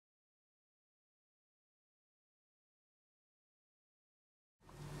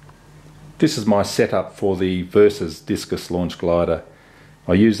This is my setup for the Versus discus launch glider.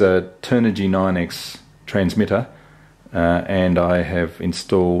 I use a Turnigy 9X transmitter and I have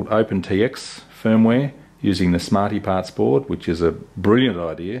installed openTX firmware using the Smartieparts board, which is a brilliant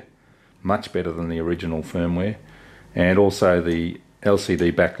idea, much better than the original firmware, and also the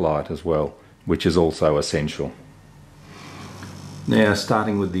LCD backlight as well, which is also essential. Now,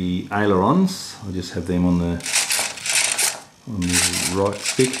 starting with the ailerons, I just have them on the right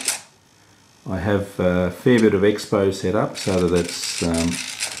stick. I have a fair bit of expo set up so that it's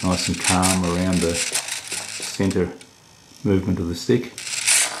nice and calm around the centre movement of the stick.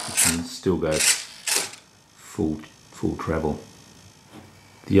 It can still go full travel.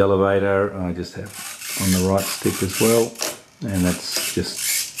 The elevator I just have on the right stick as well, and that's just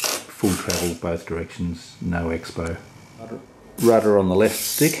full travel both directions, no expo. Rudder on the left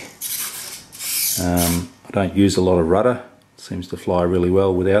stick. I don't use a lot of rudder. It seems to fly really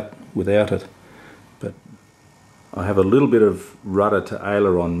well without it, but I have a little bit of rudder to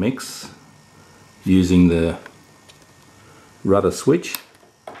aileron mix using the rudder switch,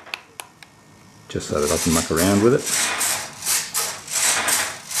 just so that I can muck around with it.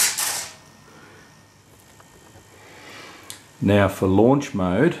 Now for launch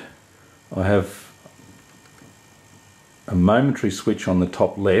mode, I have a momentary switch on the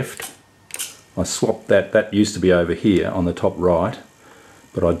top left. I swapped that used to be over here on the top right,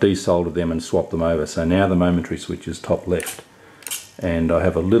 but I desoldered them and swapped them over, so now the momentary switch is top left. And I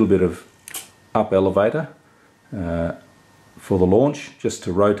have a little bit of up elevator for the launch, just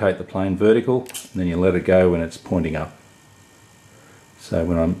to rotate the plane vertical, and then you let it go when it's pointing up. So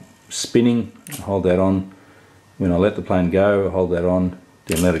when I'm spinning, I hold that on. When I let the plane go, I hold that on,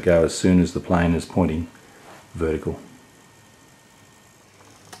 then let it go as soon as the plane is pointing vertical.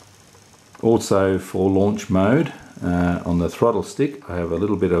 Also for launch mode, on the throttle stick I have a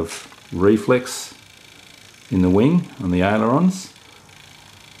little bit of reflex in the wing on the ailerons,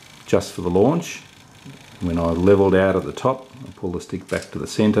 just for the launch. When I leveled out at the top, I pull the stick back to the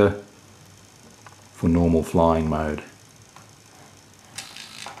centre for normal flying mode.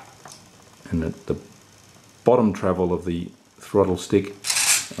 And at the bottom travel of the throttle stick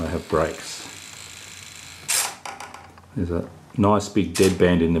I have brakes. There's a nice big dead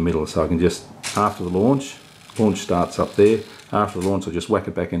band in the middle, so I can just, after the launch starts up there, after the launch I just whack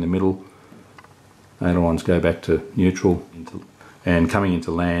it back in the middle, ailerons go back to neutral, and coming into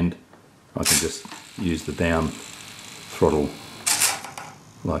land I can just use the down throttle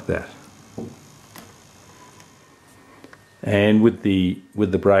like that. And with the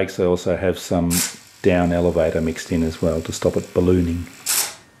brakes I also have some down elevator mixed in as well to stop it ballooning.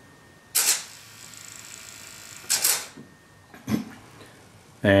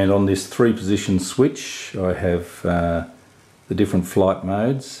 And on this 3-position switch I have the different flight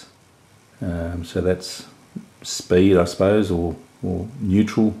modes, so that's speed I suppose, or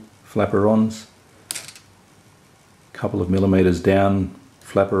neutral flaperons, a couple of millimeters down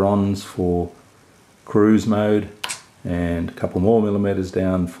flaperons for cruise mode, and a couple more millimeters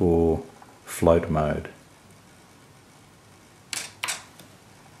down for float mode.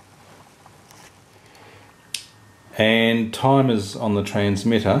 And timers on the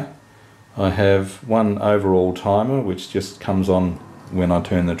transmitter, I have one overall timer which just comes on when I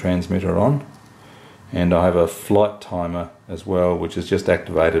turn the transmitter on, and I have a flight timer as well which is just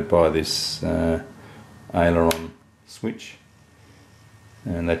activated by this aileron switch,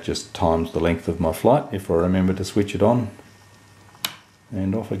 and that just times the length of my flight if I remember to switch it on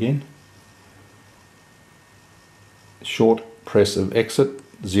and off again. Short press of exit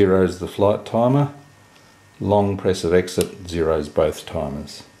zeros the flight timer, long press of exit zeros both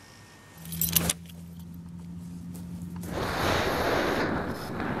timers.